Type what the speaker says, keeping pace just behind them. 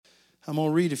I'm going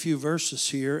to read a few verses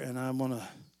here, and I'm going to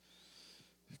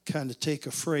kind of take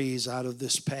a phrase out of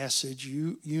this passage.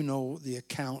 You know the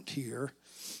account here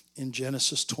in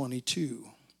Genesis 22.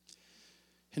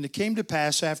 And it came to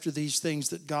pass after these things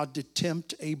that God did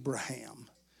tempt Abraham,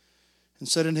 and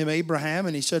said unto him, Abraham,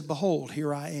 and he said, Behold,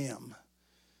 here I am.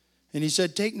 And he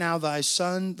said, Take now thy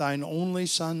son, thine only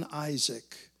son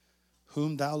Isaac,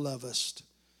 whom thou lovest,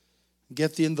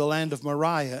 get thee in the land of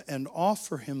Moriah, and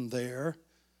offer him there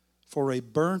for a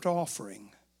burnt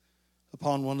offering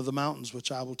upon one of the mountains which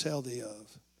I will tell thee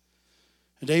of.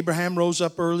 And Abraham rose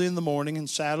up early in the morning, and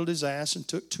saddled his ass, and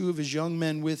took 2 of his young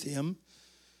men with him,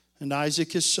 and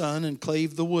Isaac his son, and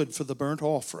clave the wood for the burnt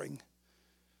offering,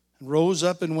 and rose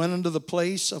up and went unto the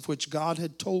place of which God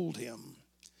had told him.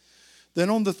 Then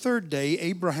on the 3rd day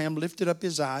Abraham lifted up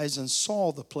his eyes, and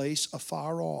saw the place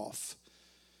afar off.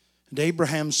 And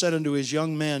Abraham said unto his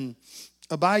young men,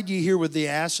 Abide ye here with the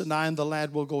ass, and I and the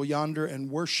lad will go yonder and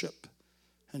worship,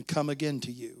 and come again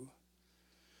to you.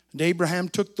 And Abraham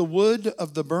took the wood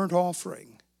of the burnt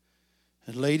offering,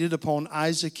 and laid it upon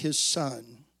Isaac his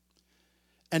son.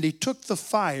 And he took the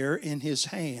fire in his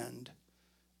hand,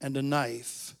 and a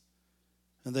knife,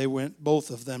 and they went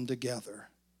both of them together.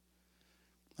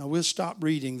 Now we'll stop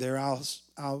reading there.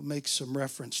 I'll make some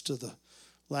reference to the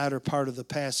latter part of the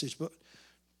passage, but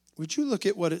would you look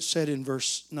at what it said in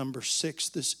verse number 6?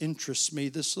 This interests me,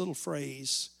 this little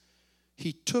phrase.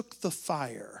 He took the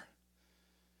fire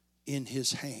in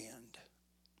his hand.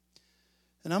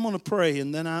 And I'm going to pray,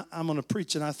 and then I'm going to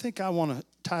preach. And I think I want to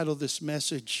title this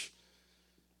message,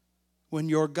 When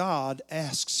Your God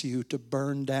Asks You to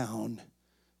Burn Down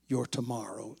Your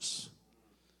Tomorrows.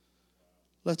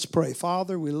 Let's pray.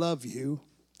 Father, we love you,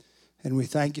 and we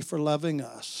thank you for loving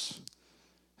us.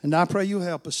 And I pray you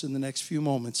help us in the next few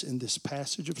moments in this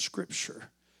passage of Scripture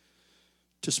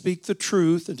to speak the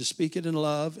truth and to speak it in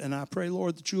love. And I pray,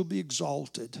 Lord, that you'll be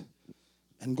exalted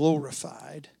and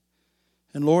glorified.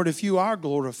 And Lord, if you are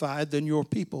glorified, then your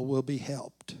people will be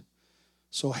helped.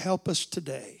 So help us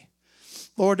today.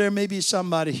 Lord, there may be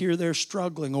somebody here, they're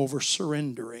struggling over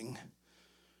surrendering.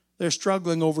 They're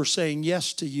struggling over saying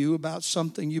yes to you about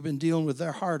something you've been dealing with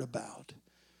their heart about.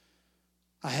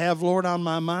 I have, Lord, on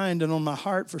my mind and on my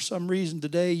heart for some reason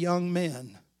today, young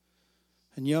men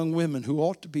and young women who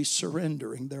ought to be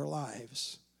surrendering their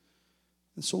lives.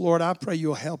 And so, Lord, I pray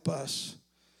you'll help us.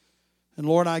 And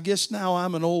Lord, I guess now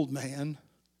I'm an old man.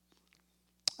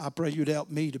 I pray you'd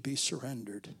help me to be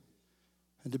surrendered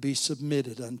and to be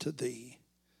submitted unto thee.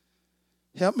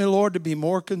 Help me, Lord, to be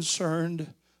more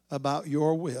concerned about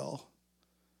your will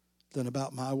than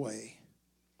about my way.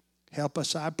 Help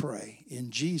us, I pray,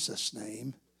 in Jesus'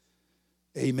 name,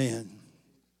 amen.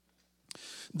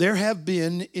 There have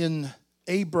been in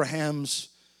Abraham's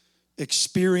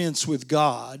experience with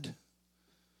God,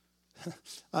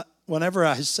 whenever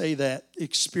I say that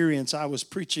experience, I was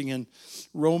preaching in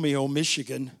Romeo,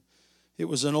 Michigan. It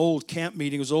was an old camp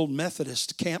meeting. It was an old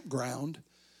Methodist campground.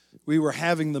 We were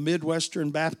having the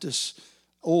Midwestern Baptist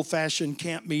old-fashioned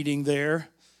camp meeting there.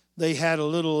 They had a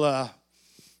little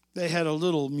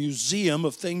museum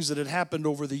of things that had happened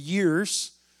over the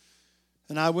years.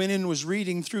 And I went in and was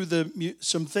reading through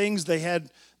some things. They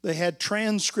had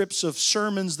transcripts of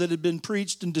sermons that had been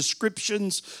preached and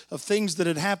descriptions of things that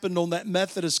had happened on that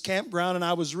Methodist campground. And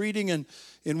I was reading, and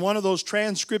in one of those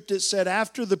transcripts it said,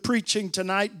 after the preaching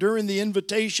tonight, during the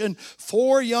invitation,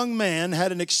 4 young men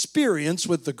had an experience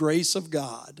with the grace of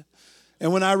God.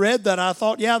 And when I read that, I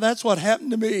thought, yeah, that's what happened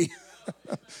to me.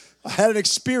 I had an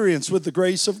experience with the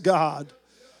grace of God.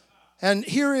 And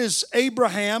here is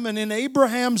Abraham, and in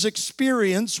Abraham's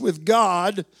experience with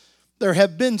God, there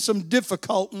have been some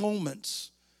difficult moments,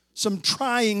 some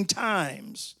trying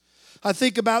times. I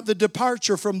think about the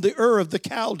departure from the Ur of the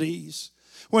Chaldees.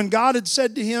 When God had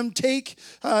said to him,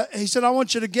 he said, I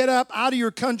want you to get up out of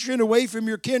your country and away from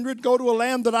your kindred, go to a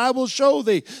land that I will show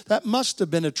thee. That must have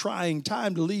been a trying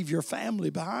time to leave your family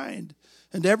behind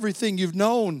and everything you've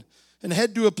known and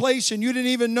head to a place and you didn't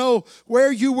even know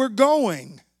where you were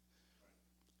going.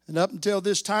 And up until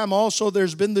this time also,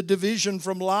 there's been the division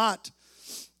from Lot.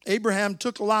 Abraham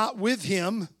took Lot with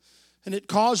him, and it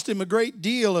caused him a great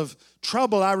deal of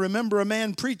trouble. I remember a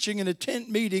man preaching in a tent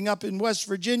meeting up in West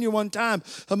Virginia one time,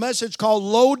 a message called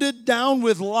Loaded Down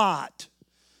with Lot.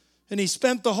 And he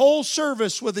spent the whole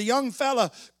service with a young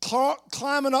fella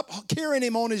climbing up, carrying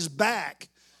him on his back.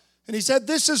 And he said,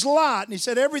 this is Lot. And he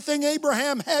said, everything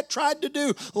Abraham had tried to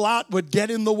do, Lot would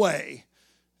get in the way.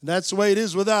 And that's the way it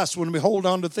is with us when we hold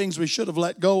on to things we should have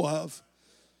let go of.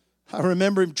 I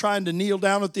remember him trying to kneel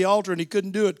down at the altar, and he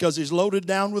couldn't do it because he's loaded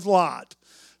down with Lot.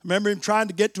 remember him trying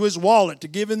to get to his wallet to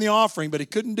give in the offering, but he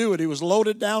couldn't do it. He was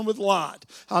loaded down with Lot.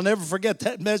 I'll never forget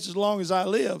that message as long as I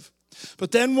live.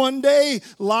 But then one day,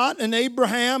 Lot and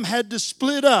Abraham had to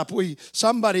split up.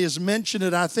 Somebody has mentioned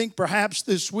it, I think, perhaps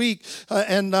this week.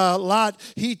 Lot,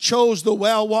 he chose the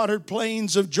well-watered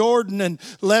plains of Jordan and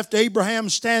left Abraham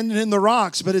standing in the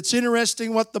rocks. But it's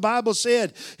interesting what the Bible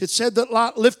said. It said that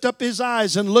Lot lifted up his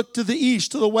eyes and looked to the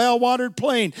east, to the well-watered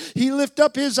plain. He lifted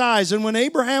up his eyes, and when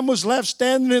Abraham was left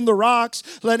standing in the rocks,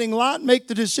 letting Lot make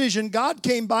the decision, God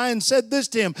came by and said this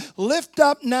to him, "Lift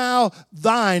up now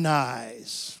thine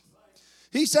eyes."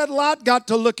 He said Lot got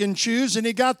to look and choose, and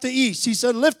he got the east. He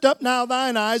said, "Lift up now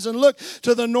thine eyes and look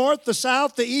to the north, the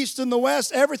south, the east, and the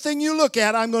west. Everything you look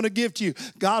at, I'm going to give to you."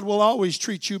 God will always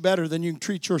treat you better than you can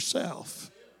treat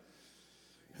yourself.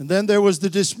 And then there was the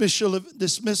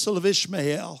dismissal of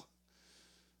Ishmael.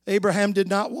 Abraham did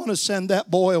not want to send that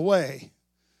boy away.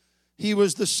 He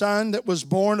was the son that was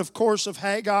born, of course, of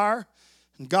Hagar.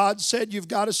 And God said, "You've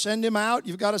got to send him out.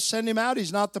 You've got to send him out.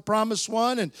 He's not the promised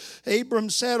one." And Abram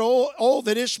said, oh,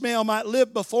 that Ishmael might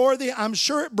live before thee. I'm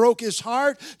sure it broke his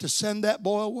heart to send that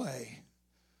boy away.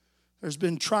 There's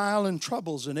been trial and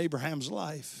troubles in Abraham's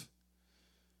life.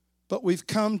 But we've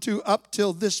come to, up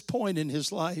till this point in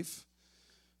his life,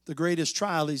 the greatest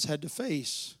trial he's had to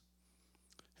face.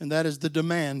 And that is the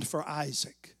demand for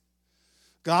Isaac.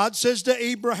 God says to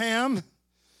Abraham,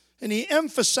 and he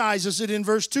emphasizes it in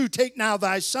verse 2, "Take now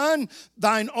thy son,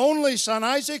 thine only son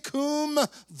Isaac, whom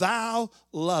thou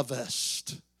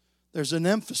lovest." There's an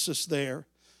emphasis there,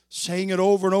 saying it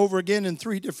over and over again in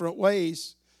 3 different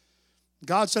ways.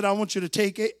 God said, "I want you to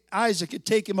take Isaac and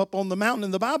take him up on the mountain."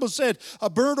 And the Bible said a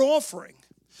burnt offering.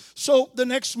 So the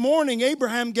next morning,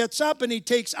 Abraham gets up and he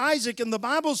takes Isaac, and the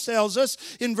Bible tells us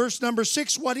in verse number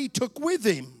 6 what he took with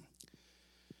him.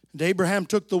 And Abraham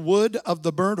took the wood of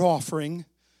the burnt offering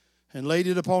and laid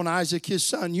it upon Isaac his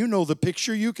son. You know the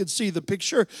picture. You can see the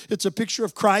picture. It's a picture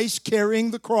of Christ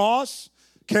carrying the cross,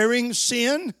 carrying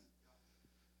sin.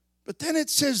 But then it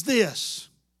says this: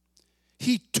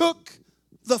 he took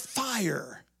the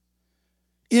fire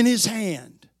in his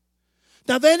hand.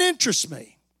 Now that interests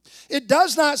me. It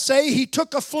does not say he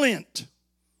took a flint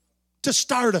to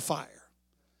start a fire.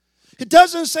 It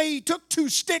doesn't say he took 2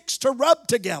 sticks to rub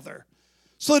together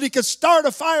so that he could start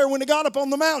a fire when he got up on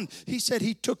the mountain. He said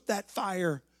he took that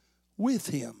fire with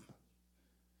him.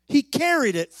 He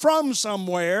carried it from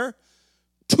somewhere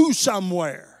to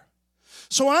somewhere.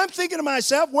 So I'm thinking to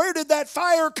myself, where did that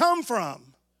fire come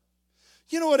from?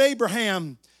 You know what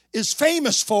Abraham is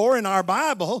famous for in our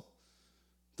Bible?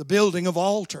 The building of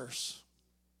altars.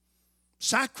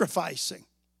 Sacrificing.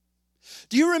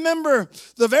 Do you remember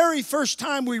the very first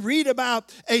time we read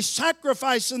about a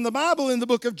sacrifice in the Bible in the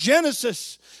book of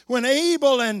Genesis, when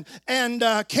Abel and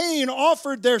Cain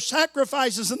offered their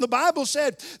sacrifices, and the Bible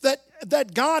said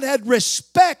that God had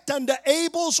respect unto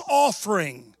Abel's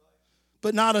offering,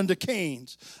 but not unto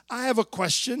Cain's? I have a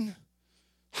question.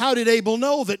 How did Abel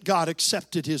know that God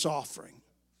accepted his offering?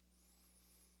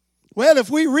 Well, if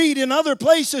we read in other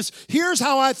places, here's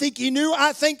how I think he knew.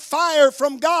 I think fire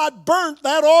from God burnt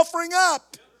that offering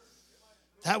up.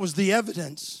 That was the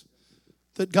evidence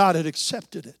that God had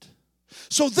accepted it.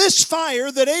 So this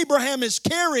fire that Abraham is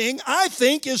carrying, I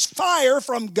think, is fire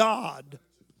from God.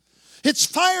 It's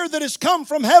fire that has come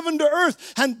from heaven to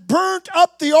earth and burnt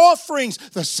up the offerings,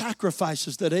 the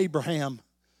sacrifices that Abraham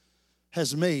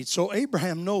has made. So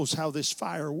Abraham knows how this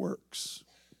fire works.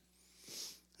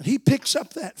 And he picks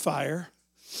up that fire,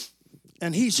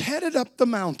 and he's headed up the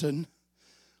mountain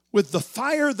with the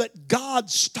fire that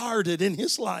God started in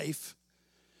his life.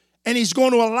 And he's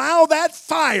going to allow that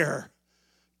fire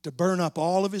to burn up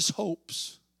all of his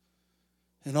hopes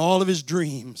and all of his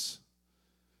dreams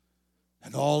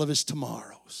and all of his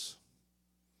tomorrows.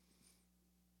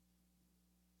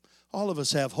 All of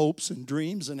us have hopes and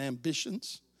dreams and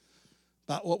ambitions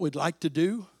about what we'd like to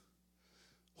do,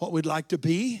 what we'd like to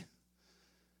be,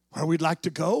 where we'd like to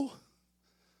go.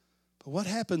 But what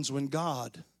happens when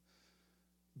God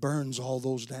burns all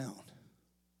those down?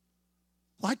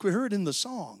 Like we heard in the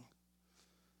song,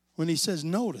 when he says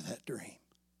no to that dream.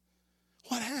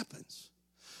 What happens?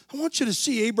 I want you to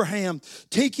see Abraham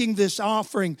taking this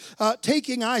offering,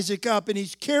 taking Isaac up, and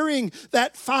he's carrying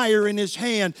that fire in his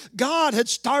hand. God had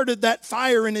started that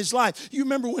fire in his life. You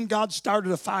remember when God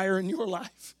started a fire in your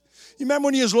life? You remember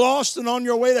when you was lost and on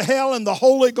your way to hell, and the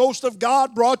Holy Ghost of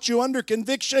God brought you under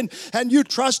conviction, and you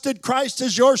trusted Christ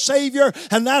as your Savior,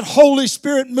 and that Holy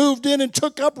Spirit moved in and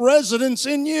took up residence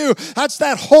in you. That's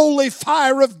that holy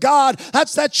fire of God.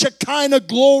 That's that Shekinah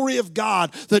glory of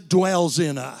God that dwells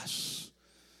in us.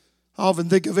 I often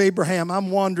think of Abraham. I'm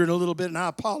wandering a little bit, and I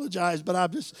apologize,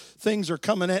 but things are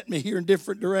coming at me here in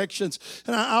different directions.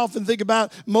 And I often think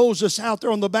about Moses out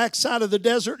there on the backside of the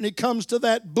desert, and he comes to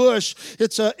that bush.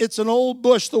 It's an old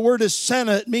bush. The word is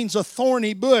senna. It means a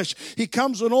thorny bush. He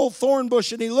comes to an old thorn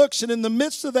bush, and he looks, and in the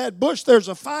midst of that bush, there's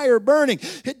a fire burning.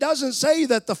 It doesn't say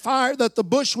that the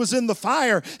bush was in the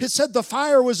fire. It said the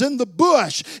fire was in the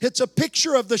bush. It's a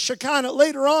picture of the Shekinah.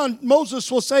 Later on,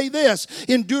 Moses will say this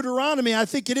in Deuteronomy. I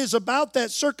think it is about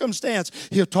that circumstance.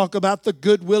 He'll talk about the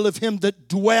goodwill of him that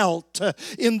dwelt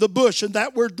in the bush. And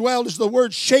that word dwelt is the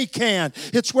word shekan.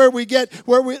 It's where we get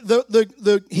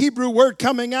the Hebrew word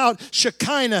coming out,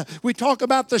 Shekinah. We talk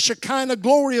about the Shekinah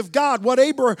glory of God.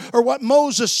 What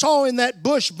Moses saw in that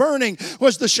bush burning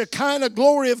was the Shekinah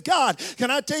glory of God. Can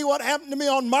I tell you what happened to me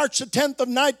on March the 10th of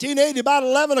 1980, about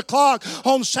 11 o'clock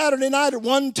on Saturday night at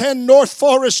 110 North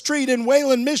Forest Street in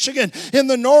Wayland, Michigan, in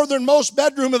the northernmost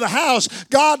bedroom of the house?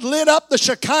 God lit up the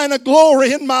Shekinah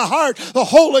glory in my heart. The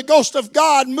Holy Ghost of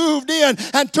God moved in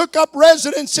and took up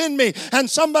residence in me. And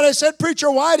somebody said,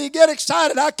 "Preacher, why do you get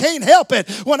excited?" I can't help it.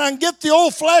 When I can get the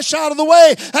old flesh out of the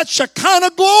way, that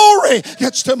Shekinah glory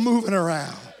gets to moving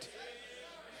around.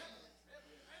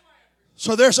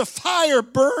 So there's a fire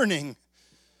burning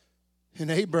in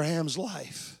Abraham's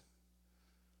life.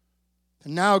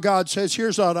 And now God says,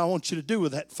 here's what I want you to do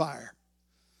with that fire.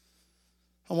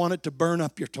 I want it to burn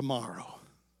up your tomorrow.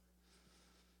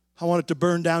 I want it to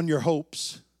burn down your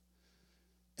hopes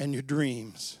and your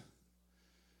dreams.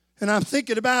 And I'm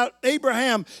thinking about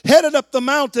Abraham headed up the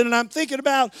mountain, and I'm thinking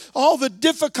about all the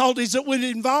difficulties that would be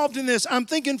involved in this. I'm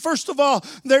thinking, first of all,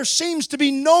 there seems to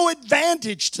be no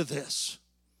advantage to this.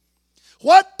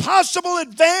 What possible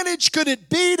advantage could it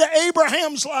be to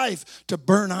Abraham's life to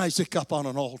burn Isaac up on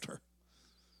an altar?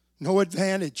 No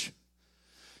advantage.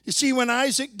 You see, when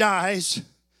Isaac dies,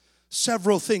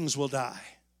 several things will die.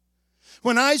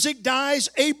 When Isaac dies,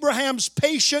 Abraham's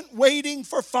patient waiting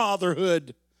for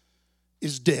fatherhood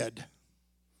is dead.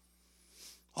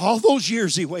 All those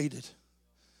years he waited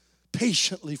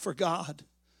patiently for God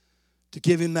to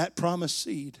give him that promised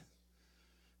seed.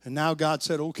 And now God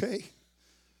said, okay,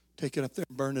 take it up there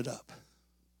and burn it up.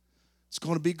 It's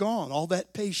going to be gone. All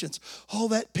that patience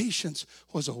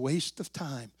was a waste of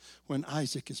time when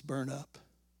Isaac is burned up.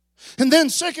 And then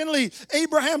secondly,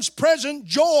 Abraham's present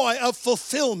joy of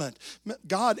fulfillment.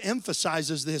 God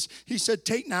emphasizes this. He said,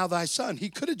 take now thy son. He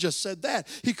could have just said that.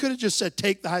 He could have just said,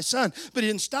 take thy son. But he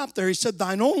didn't stop there. He said,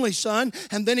 thine only son.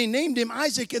 And then he named him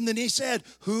Isaac. And then he said,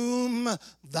 whom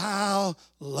thou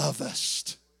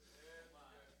lovest.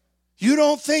 You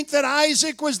don't think that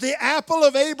Isaac was the apple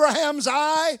of Abraham's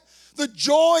eye? The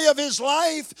joy of his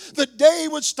life. The day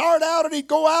would start out and he'd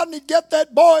go out and he'd get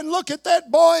that boy and look at that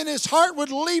boy and his heart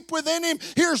would leap within him.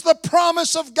 Here's the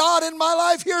promise of God in my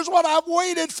life. Here's what I've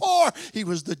waited for. He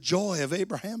was the joy of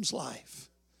Abraham's life.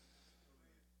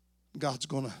 God's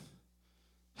going to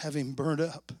have him burned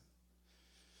up.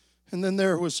 And then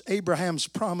there was Abraham's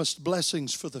promised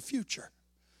blessings for the future.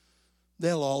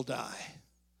 They'll all die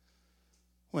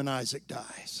when Isaac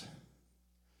dies.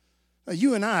 Now,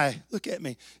 you and I, look at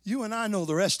me, you and I know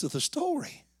the rest of the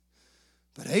story,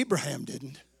 but Abraham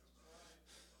didn't.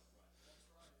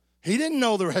 He didn't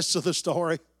know the rest of the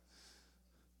story.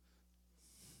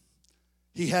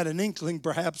 He had an inkling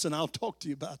perhaps, and I'll talk to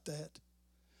you about that.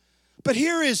 But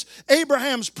here is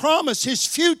Abraham's promise, his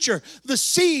future, the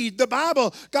seed. The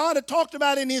Bible, God had talked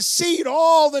about in his seed,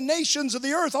 all the nations of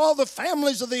the earth, all the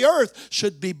families of the earth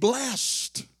should be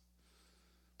blessed.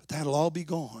 But that'll all be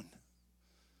gone.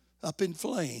 Up in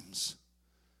flames.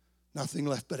 Nothing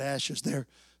left but ashes. There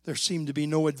seemed to be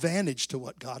no advantage to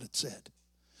what God had said.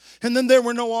 And then there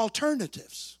were no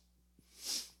alternatives.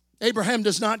 Abraham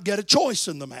does not get a choice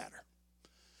in the matter.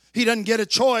 He doesn't get a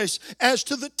choice as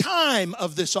to the time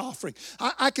of this offering.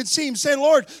 I could see him say,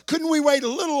 Lord, couldn't we wait a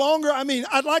little longer? I mean,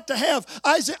 I'd like to have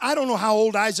Isaac. I don't know how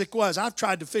old Isaac was. I've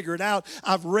tried to figure it out.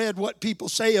 I've read what people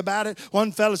say about it.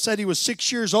 One fellow said he was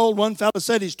 6 years old. One fellow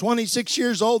said he's 26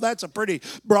 years old. That's a pretty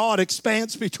broad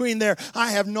expanse between there.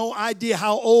 I have no idea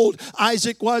how old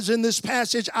Isaac was in this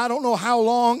passage. I don't know how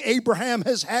long Abraham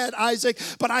has had Isaac,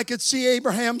 but I could see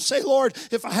Abraham say, Lord,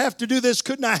 if I have to do this,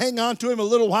 couldn't I hang on to him a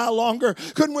little while longer?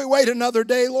 Couldn't we wait another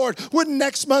day, Lord? Wouldn't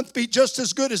next month be just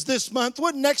as good as this month?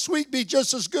 Wouldn't next week be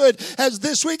just as good as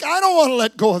this week? I don't want to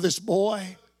let go of this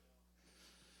boy.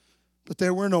 But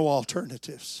there were no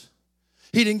alternatives.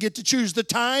 He didn't get to choose the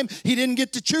time. He didn't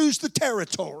get to choose the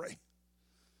territory.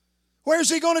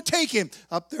 Where's he going to take him?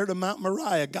 Up there to Mount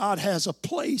Moriah. God has a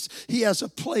place. He has a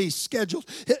place scheduled.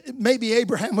 Maybe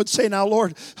Abraham would say, now,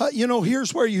 Lord,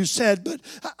 here's where you said, but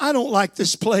I don't like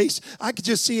this place. I could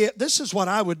just see it. This is what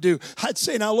I would do. I'd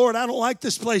say, now, Lord, I don't like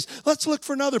this place. Let's look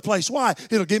for another place. Why?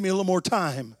 It'll give me a little more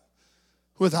time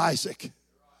with Isaac.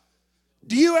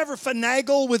 Do you ever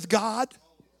finagle with God?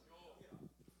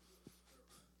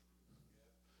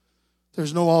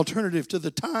 There's no alternative to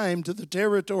the time, to the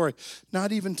territory,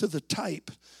 not even to the type,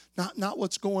 not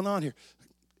what's going on here.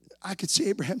 I could see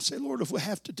Abraham say, Lord, if we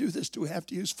have to do this, do we have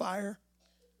to use fire?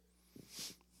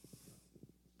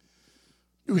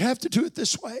 Do we have to do it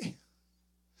this way?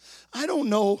 I don't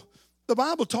know. The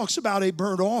Bible talks about a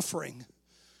burnt offering.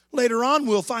 Later on,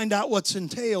 we'll find out what's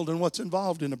entailed and what's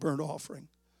involved in a burnt offering.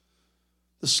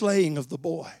 The slaying of the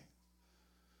boy.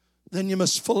 Then you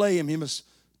must fillet him. You must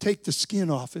take the skin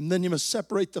off him. Then you must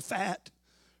separate the fat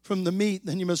from the meat.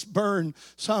 Then you must burn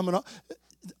some. And all.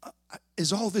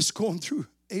 Is all this going through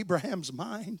Abraham's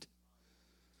mind?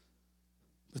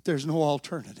 But there's no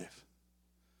alternative.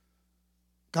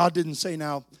 God didn't say,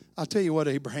 now, I'll tell you what,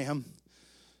 Abraham,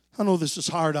 I know this is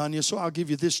hard on you, so I'll give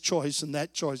you this choice and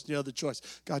that choice and the other choice.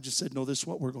 God just said, no, this is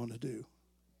what we're going to do.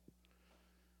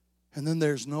 And then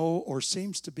there's no, or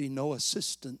seems to be no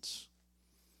assistance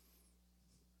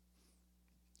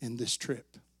in this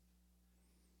trip.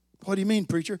 What do you mean,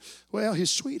 preacher? Well, his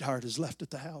sweetheart is left at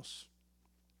the house.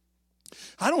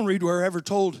 I don't read where he ever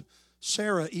told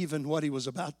Sarah even what he was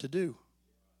about to do.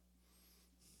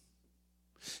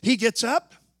 He gets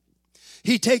up.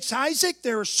 He takes Isaac.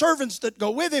 There are servants that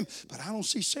go with him. But I don't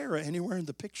see Sarah anywhere in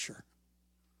the picture.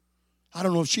 I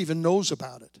don't know if she even knows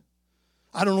about it.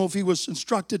 I don't know if he was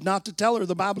instructed not to tell her.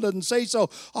 The Bible doesn't say so.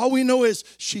 All we know is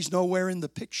she's nowhere in the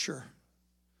picture.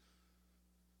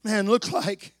 Man, look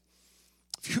like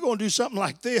if you're going to do something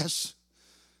like this,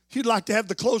 you'd like to have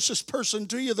the closest person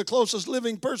to you, the closest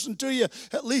living person to you,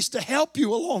 at least to help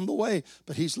you along the way.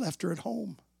 But he's left her at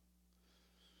home.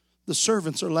 The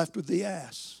servants are left with the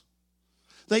ass.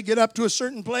 They get up to a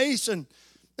certain place, and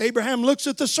Abraham looks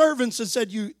at the servants and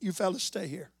said, you fellas stay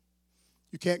here.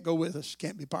 You can't go with us.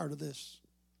 Can't be part of this.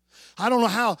 I don't know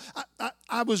how.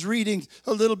 I was reading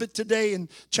a little bit today in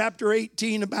chapter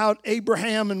 18 about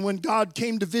Abraham and when God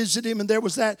came to visit him, and there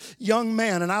was that young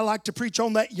man. And I like to preach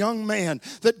on that young man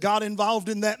that got involved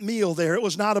in that meal there. It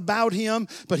was not about him,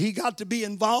 but he got to be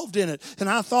involved in it. And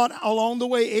I thought along the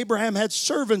way, Abraham had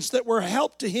servants that were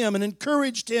help to him and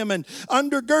encouraged him and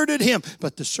undergirded him.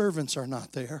 But the servants are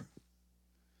not there.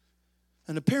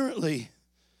 And apparently,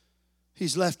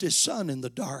 he's left his son in the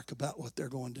dark about what they're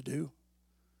going to do.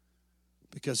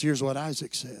 Because here's what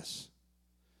Isaac says.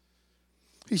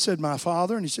 He said, my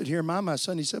father, and he said, here am I, my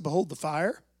son. He said, behold the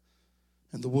fire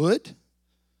and the wood,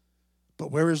 but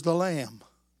where is the lamb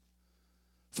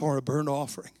for a burnt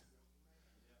offering?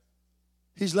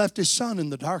 He's left his son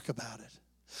in the dark about it.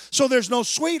 So there's no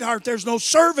sweetheart, there's no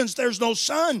servants, there's no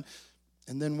son.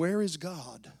 And then where is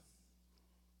God?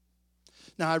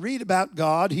 Now I read about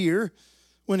God here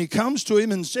when he comes to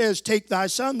him and says, take thy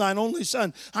son, thine only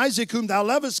son, Isaac, whom thou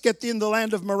lovest, get thee in the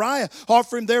land of Moriah.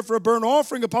 Offer him there for a burnt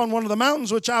offering upon one of the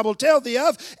mountains, which I will tell thee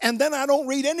of. And then I don't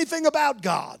read anything about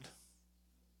God.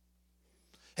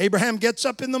 Abraham gets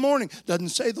up in the morning. Doesn't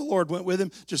say the Lord went with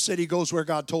him. Just said he goes where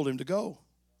God told him to go.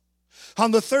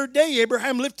 On the third day,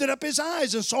 Abraham lifted up his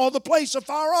eyes and saw the place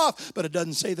afar off. But it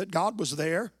doesn't say that God was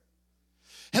there.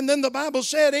 And then the Bible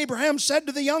said, Abraham said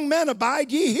to the young men,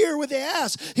 abide ye here with the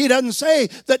ass. He doesn't say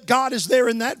that God is there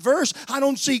in that verse. I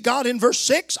don't see God in verse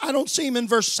 6. I don't see him in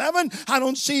verse 7. I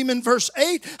don't see him in verse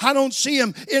 8. I don't see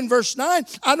him in verse 9.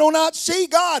 I do not see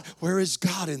God. Where is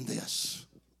God in this?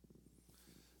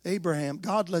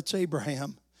 God lets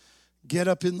Abraham get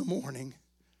up in the morning,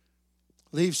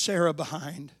 leave Sarah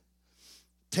behind,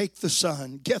 take the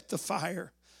son, get the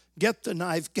fire, get the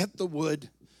knife, get the wood,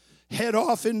 head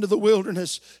off into the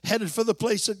wilderness, headed for the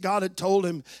place that God had told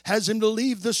him, has him to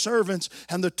leave the servants,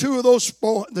 and the two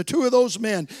of those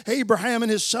men, Abraham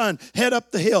and his son, head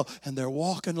up the hill, and they're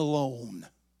walking alone.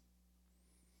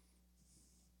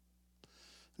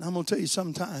 And I'm going to tell you,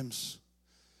 sometimes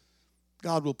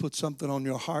God will put something on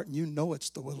your heart, and you know it's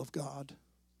the will of God,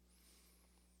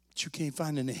 but you can't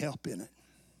find any help in it.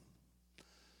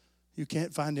 You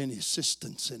can't find any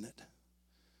assistance in it.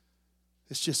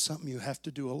 It's just something you have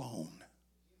to do alone.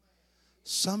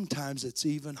 Sometimes it's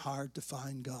even hard to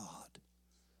find God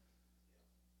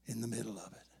in the middle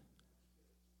of it.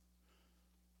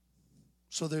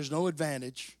 So there's no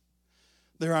advantage,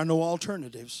 there are no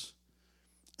alternatives,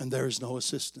 and there is no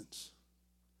assistance.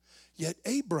 Yet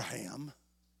Abraham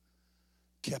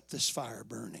kept this fire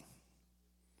burning.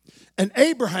 And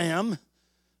Abraham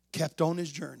kept on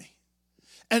his journey.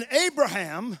 And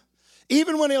Abraham,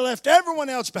 even when he left everyone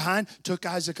else behind, took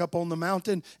Isaac up on the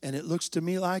mountain, and it looks to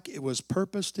me like it was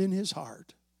purposed in his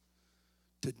heart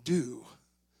to do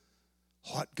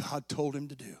what God told him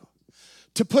to do.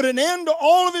 To put an end to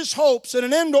all of his hopes and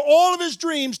an end to all of his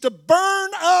dreams, to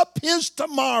burn up his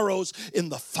tomorrows in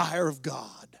the fire of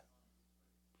God.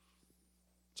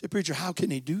 Say, preacher, how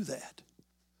can he do that?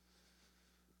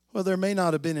 Well, there may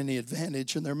not have been any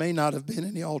advantage, and there may not have been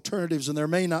any alternatives, and there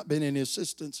may not have been any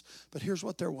assistance, but here's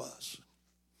what there was.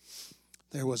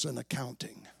 There was an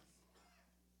accounting.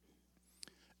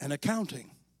 An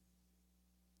accounting.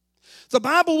 The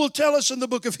Bible will tell us in the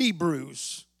book of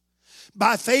Hebrews,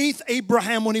 by faith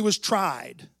Abraham, when he was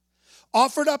tried,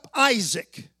 offered up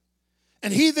Isaac.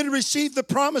 And he that received the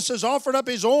promises offered up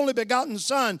his only begotten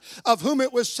son, of whom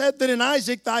it was said that in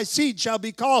Isaac thy seed shall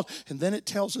be called. And then it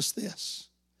tells us this.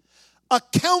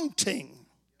 Accounting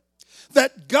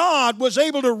that God was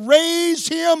able to raise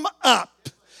him up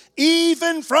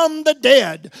even from the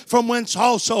dead, from whence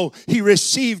also he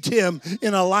received him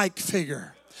in a like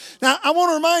figure. Now, I want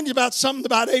to remind you about something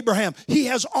about Abraham. He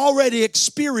has already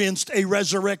experienced a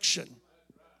resurrection.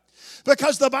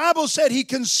 Because the Bible said he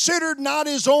considered not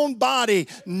his own body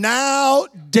now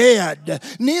dead,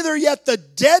 neither yet the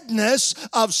deadness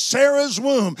of Sarah's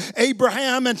womb.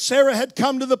 Abraham and Sarah had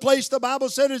come to the place the Bible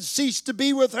said had ceased to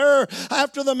be with her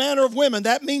after the manner of women.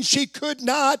 That means she could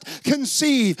not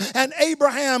conceive. And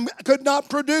Abraham could not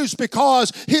produce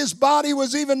because his body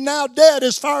was even now dead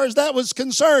as far as that was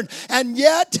concerned. And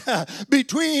yet,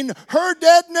 between her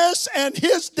deadness and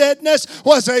his deadness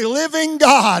was a living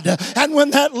God. And when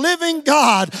that living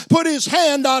God put his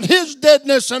hand on his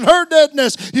deadness and her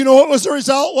deadness, you know what was the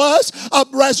result was? A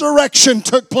resurrection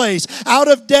took place. Out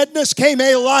of deadness came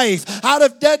a life. Out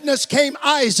of deadness came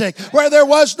Isaac. Where there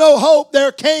was no hope,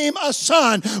 there came a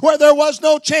son. Where there was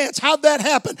no chance, how'd that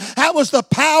happen? That was the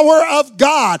power of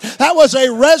God. That was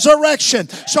a resurrection.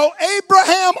 So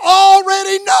Abraham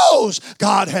already knows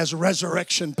God has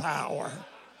resurrection power.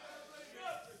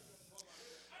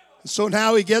 So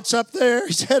now he gets up there.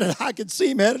 He's headed, I can see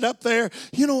him headed up there.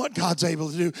 You know what God's able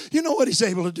to do. You know what he's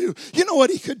able to do. You know what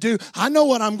he could do. I know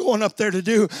what I'm going up there to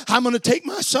do. I'm going to take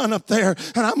my son up there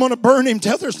and I'm going to burn him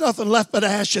till there's nothing left but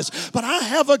ashes. But I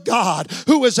have a God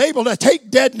who is able to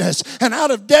take deadness and out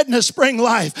of deadness spring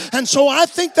life. And so I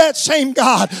think that same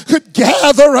God could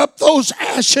gather up those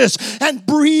ashes and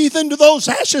breathe into those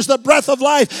ashes the breath of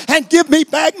life and give me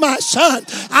back my son.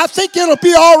 I think it'll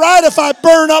be all right if I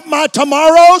burn up my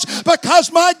tomorrows,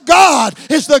 because my God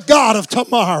is the God of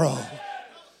tomorrow.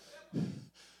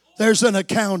 There's an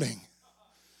accounting.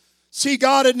 See,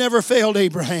 God had never failed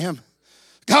Abraham.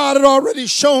 God had already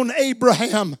shown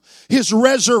Abraham his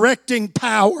resurrecting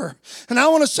power. And I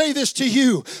want to say this to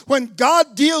you. When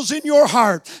God deals in your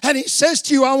heart and he says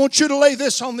to you, I want you to lay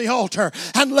this on the altar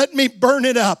and let me burn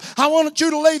it up. I want you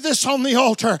to lay this on the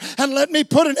altar and let me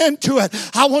put an end to it.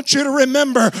 I want you to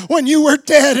remember when you were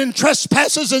dead in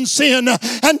trespasses and sin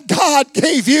and God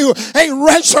gave you a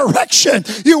resurrection.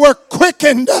 You were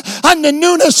quickened unto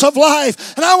newness of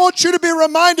life. And I want you to be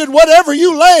reminded, whatever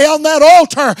you lay on that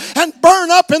altar and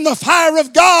burn up in the fire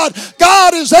of God,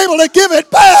 God is able to give it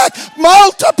back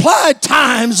multiplied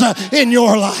times in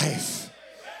your life.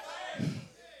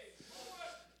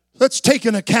 Let's take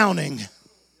an accounting.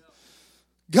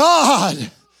 God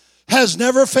has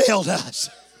never failed us.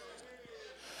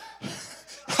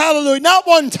 Hallelujah. Not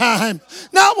one time.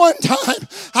 Not one time.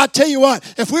 I tell you what,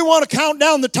 if we want to count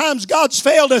down the times God's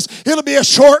failed us, it'll be a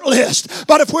short list.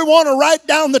 But if we want to write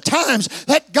down the times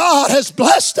that God has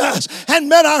blessed us and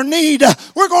met our need,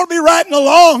 we're going to be writing a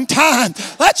long time.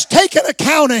 Let's take an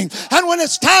accounting. And when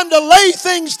it's time to lay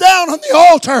things down on the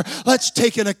altar, let's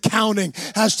take an accounting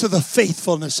as to the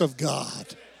faithfulness of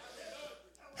God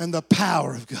and the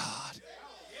power of God.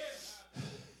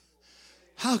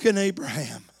 How can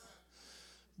Abraham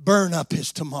burn up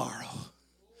his tomorrow?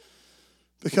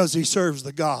 Because he serves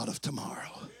the God of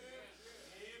tomorrow.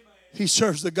 He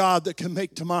serves the God that can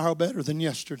make tomorrow better than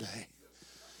yesterday,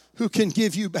 who can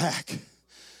give you back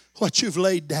what you've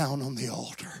laid down on the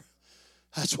altar.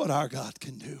 That's what our God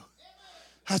can do.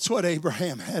 That's what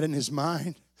Abraham had in his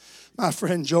mind. My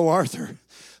friend Joe Arthur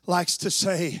likes to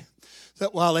say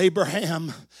that while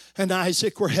Abraham and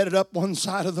Isaac were headed up one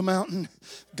side of the mountain,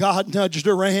 God nudged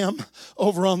a ram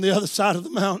over on the other side of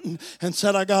the mountain and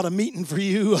said, I got a meeting for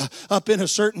you up in a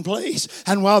certain place.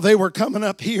 And while they were coming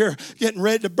up here, getting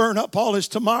ready to burn up all his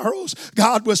tomorrows,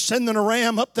 God was sending a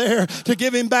ram up there to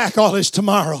give him back all his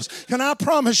tomorrows. Can I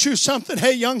promise you something?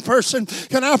 Hey, young person,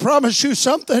 can I promise you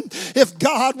something? If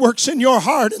God works in your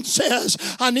heart and says,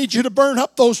 I need you to burn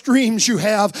up those dreams you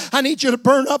have. I need you to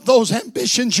burn up those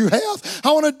ambitions you have.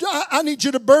 I need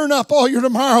you to burn up all your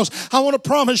tomorrows. I want to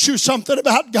promise you something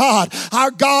about God.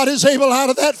 Our God is able out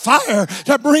of that fire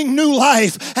to bring new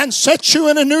life and set you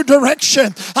in a new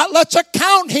direction. Let's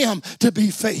account him to be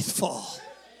faithful.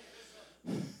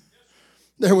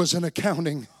 There was an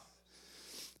accounting.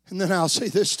 And then I'll say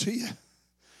this to you.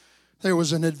 There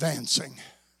was an advancing.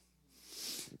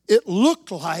 It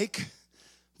looked like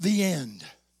the end.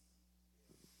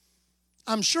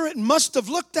 I'm sure it must have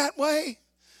looked that way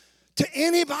to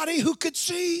anybody who could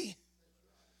see.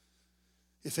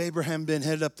 If Abraham been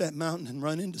headed up that mountain and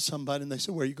run into somebody and they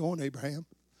said, where are you going, Abraham?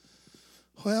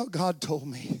 Well, God told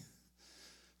me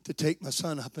to take my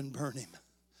son up and burn him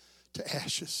to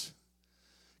ashes.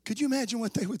 Could you imagine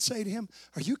what they would say to him?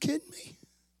 Are you kidding me?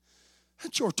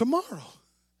 That's your tomorrow.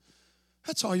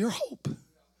 That's all your hope.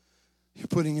 You're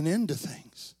putting an end to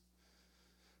things.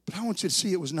 But I want you to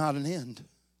see it was not an end.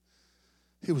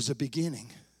 It was a beginning.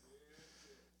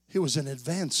 It was an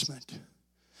advancement.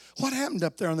 What happened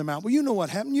up there on the mountain? Well, you know what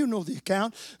happened. You know the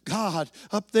account. God,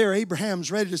 up there, Abraham's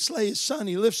ready to slay his son.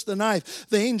 He lifts the knife.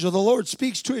 The angel of the Lord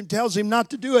speaks to him, tells him not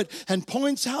to do it, and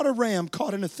points out a ram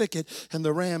caught in a thicket. And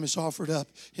the ram is offered up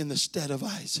in the stead of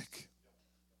Isaac.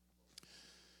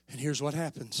 And here's what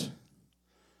happens.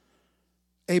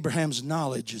 Abraham's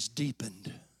knowledge is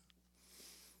deepened.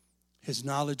 His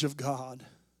knowledge of God.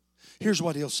 Here's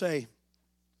what he'll say.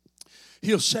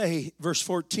 He'll say, verse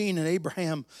 14, and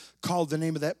Abraham called the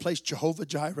name of that place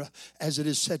Jehovah-Jireh, as it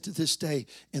is said to this day,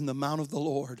 in the mount of the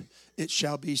Lord it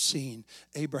shall be seen.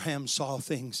 Abraham saw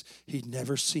things he'd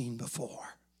never seen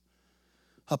before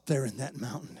up there in that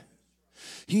mountain.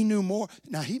 He knew more.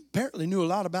 Now, he apparently knew a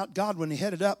lot about God when he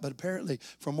headed up, but apparently,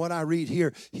 from what I read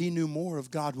here, he knew more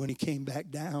of God when he came back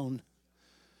down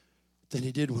than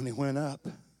he did when he went up.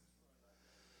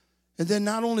 And then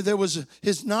not only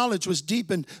his knowledge was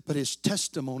deepened, but his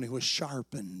testimony was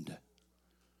sharpened.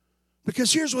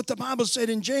 Because here's what the Bible said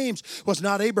in James. Was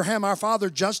not Abraham our father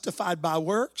justified by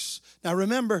works? Now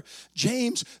remember,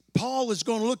 Paul is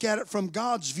going to look at it from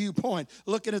God's viewpoint,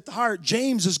 looking at the heart.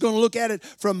 James is going to look at it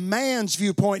from man's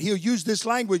viewpoint. He'll use this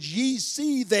language, ye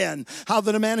see then how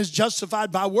that a man is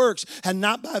justified by works and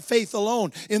not by faith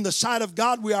alone. In the sight of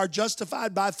God, we are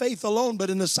justified by faith alone, but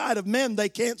in the sight of men, they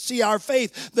can't see our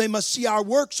faith. They must see our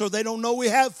works or they don't know we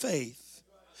have faith.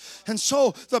 And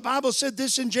so the Bible said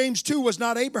this in James 2, was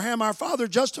not Abraham our father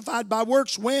justified by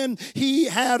works when he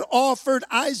had offered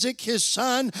Isaac his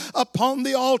son upon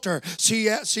the altar?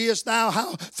 Seest thou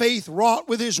how faith wrought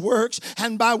with his works,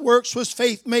 and by works was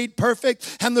faith made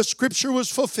perfect? And the scripture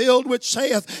was fulfilled which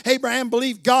saith, Abraham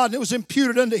believed God, and it was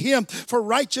imputed unto him for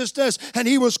righteousness, and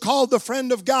he was called the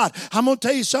friend of God. I'm going to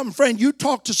tell you something, friend. You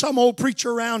talk to some old preacher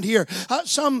around here.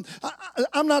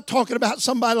 I'm not talking about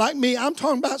somebody like me. I'm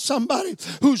talking about somebody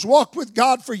who's walked with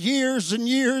God for years and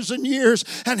years and years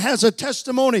and has a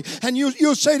testimony. And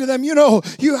you'll say to them, you know,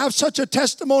 you have such a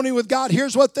testimony with God.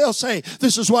 Here's what they'll say.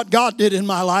 This is what God did in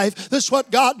my life. This is what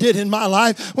God did in my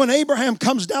life. When Abraham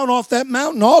comes down off that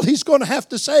mountain, all he's going to have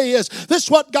to say is, this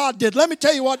is what God did. Let me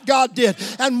tell you what God did.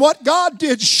 And what God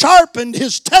did sharpened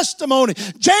his testimony.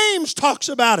 James talks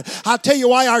about it. I'll tell you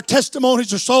why our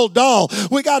testimonies are so dull.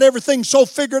 We got everything so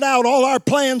figured out, all our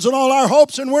plans and all our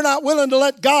hopes, and we're not willing to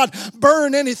let God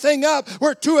burn anything up.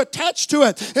 We're too attached to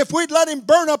it. If we'd let him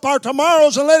burn up our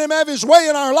tomorrows and let him have his way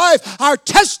in our life, our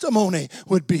testimony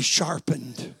would be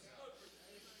sharpened.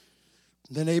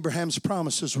 Then Abraham's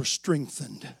promises were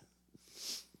strengthened.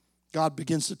 God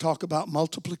begins to talk about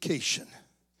multiplication.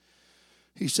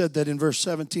 He said that in verse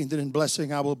 17, that in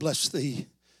blessing I will bless thee,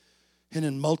 and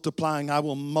in multiplying I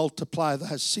will multiply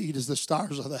thy seed as the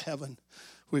stars of the heaven.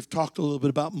 We've talked a little bit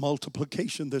about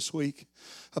multiplication this week.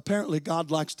 Apparently,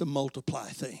 God likes to multiply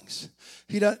things.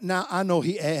 Now, I know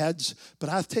he adds, but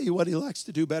I'll tell you what he likes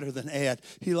to do better than add.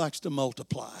 He likes to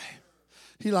multiply.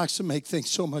 He likes to make things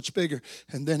so much bigger.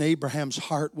 And then Abraham's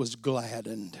heart was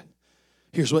gladdened.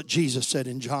 Here's what Jesus said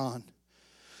in John.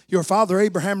 Your father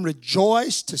Abraham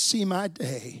rejoiced to see my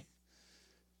day,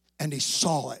 and he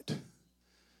saw it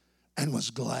and was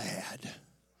glad.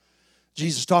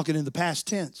 Jesus talking in the past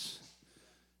tense.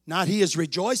 Not he is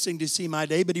rejoicing to see my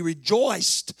day, but he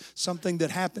rejoiced, something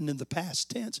that happened in the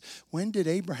past tense. When did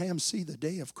Abraham see the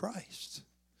day of Christ?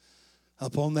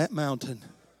 Up on that mountain,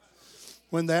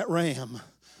 when that ram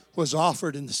was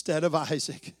offered instead of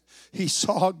Isaac. He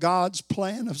saw God's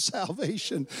plan of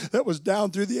salvation that was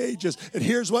down through the ages. And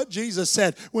here's what Jesus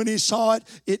said. When he saw it,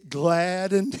 it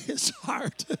gladdened his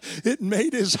heart. It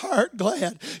made his heart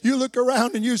glad. You look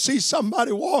around and you see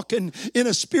somebody walking in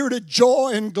a spirit of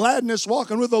joy and gladness,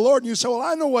 walking with the Lord. And you say, well,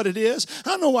 I know what it is.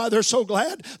 I know why they're so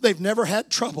glad. They've never had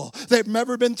trouble. They've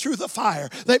never been through the fire.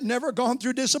 They've never gone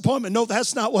through disappointment. No,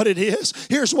 that's not what it is.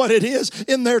 Here's what it is.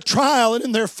 In their trial and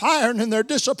in their fire and in their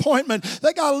disappointment,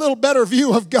 they got a little better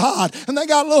view of God. And they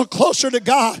got a little closer to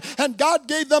God. And God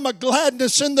gave them a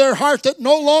gladness in their heart that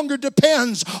no longer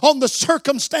depends on the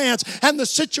circumstance and the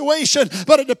situation,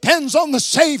 but it depends on the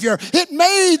Savior. It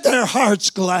made their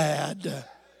hearts glad.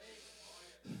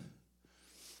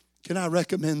 Can I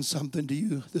recommend something to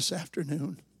you this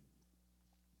afternoon?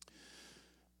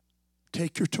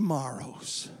 Take your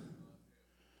tomorrows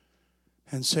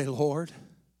and say, Lord,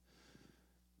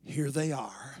 here they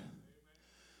are.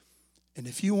 And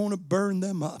if you want to burn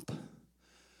them up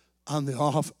on the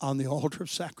altar of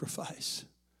sacrifice,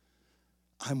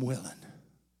 I'm willing.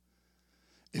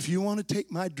 If you want to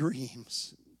take my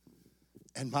dreams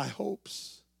and my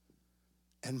hopes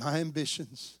and my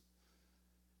ambitions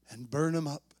and burn them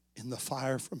up in the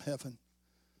fire from heaven,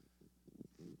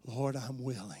 Lord, I'm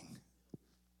willing.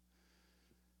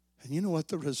 And you know what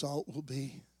the result will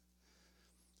be?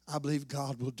 I believe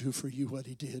God will do for you what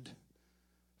he did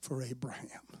for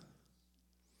Abraham.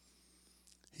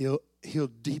 He'll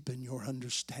deepen your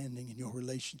understanding and your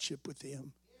relationship with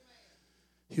him.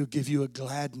 He'll give you a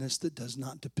gladness that does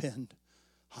not depend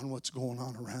on what's going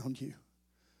on around you.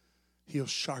 He'll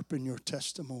sharpen your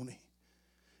testimony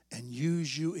and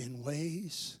use you in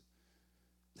ways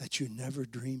that you never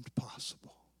dreamed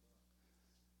possible.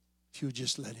 If you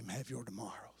just let him have your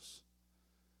tomorrows.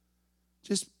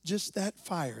 Just that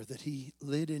fire that he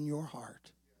lit in your heart.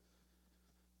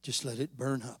 Just let it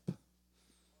burn up.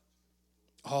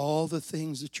 All the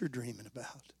things that you're dreaming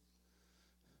about.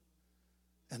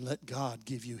 And let God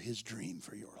give you his dream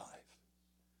for your life.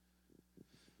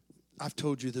 I've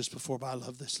told you this before, but I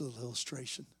love this little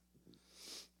illustration.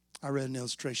 I read an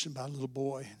illustration about a little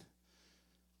boy in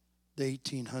the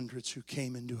 1800s who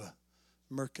came into a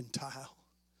mercantile.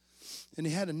 And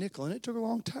he had a nickel, and it took a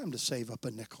long time to save up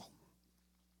a nickel.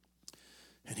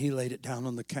 And he laid it down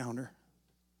on the counter.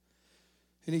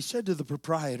 And he said to the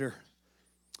proprietor,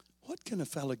 what can a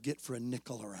fella get for a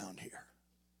nickel around here?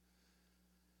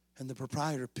 And the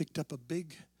proprietor picked up a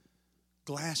big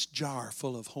glass jar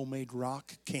full of homemade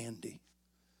rock candy.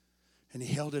 And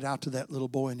he held it out to that little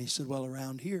boy and he said, well,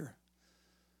 around here,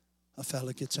 a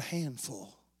fella gets a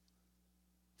handful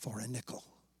for a nickel.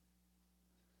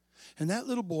 And that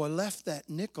little boy left that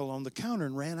nickel on the counter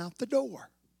and ran out the door.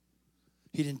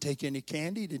 He didn't take any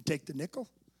candy. He didn't take the nickel.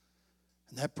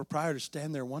 And that proprietor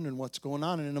standing there wondering what's going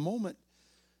on. And in a moment,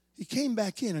 he came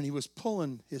back in and he was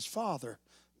pulling his father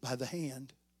by the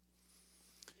hand.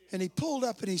 And he pulled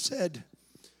up and he said,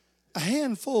 a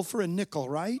handful for a nickel,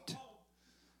 right?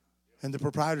 And the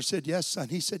proprietor said, yes, son.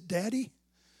 He said, Daddy,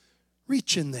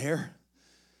 reach in there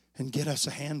and get us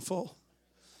a handful.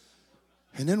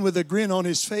 And then with a grin on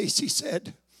his face, he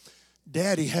said,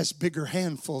 Daddy has bigger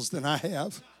handfuls than I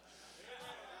have.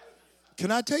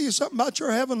 Can I tell you something about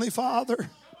your Heavenly Father?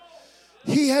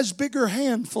 He has bigger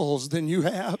handfuls than you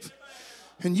have.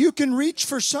 And you can reach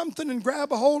for something and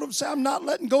grab a hold of and say, I'm not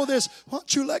letting go of this. Why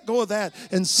don't you let go of that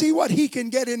and see what he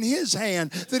can get in his hand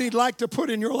that he'd like to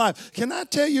put in your life? Can I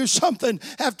tell you something?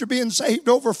 After being saved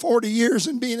over 40 years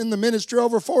and being in the ministry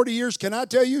over 40 years, can I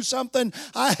tell you something?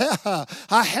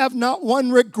 I have not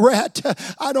one regret.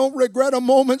 I don't regret a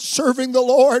moment serving the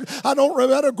Lord. I don't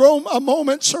regret a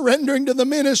moment surrendering to the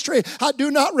ministry. I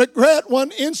do not regret one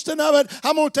instant of it.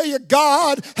 I'm going to tell you,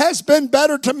 God has been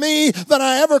better to me than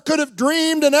I ever could have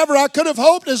dreamed and ever I could have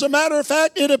hoped. As a matter of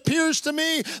fact, it appears to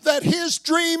me that his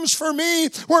dreams for me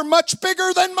were much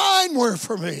bigger than mine were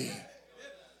for me.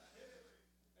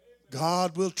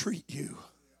 God will treat you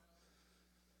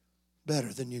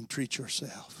better than you can treat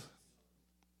yourself.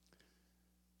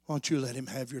 Why don't you let him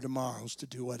have your tomorrows to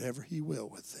do whatever he will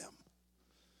with them?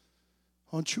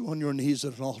 Why don't you on your knees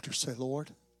at an altar say,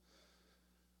 Lord,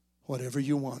 whatever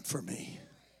you want for me,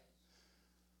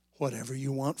 whatever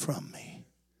you want from me,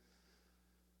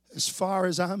 as far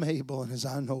as I'm able and as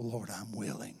I know, Lord, I'm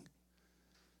willing.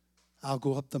 I'll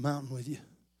go up the mountain with you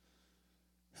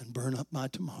and burn up my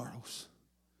tomorrows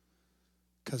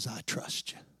because I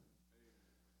trust you.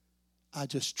 I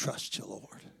just trust you,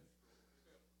 Lord.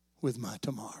 with my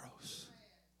tomorrows.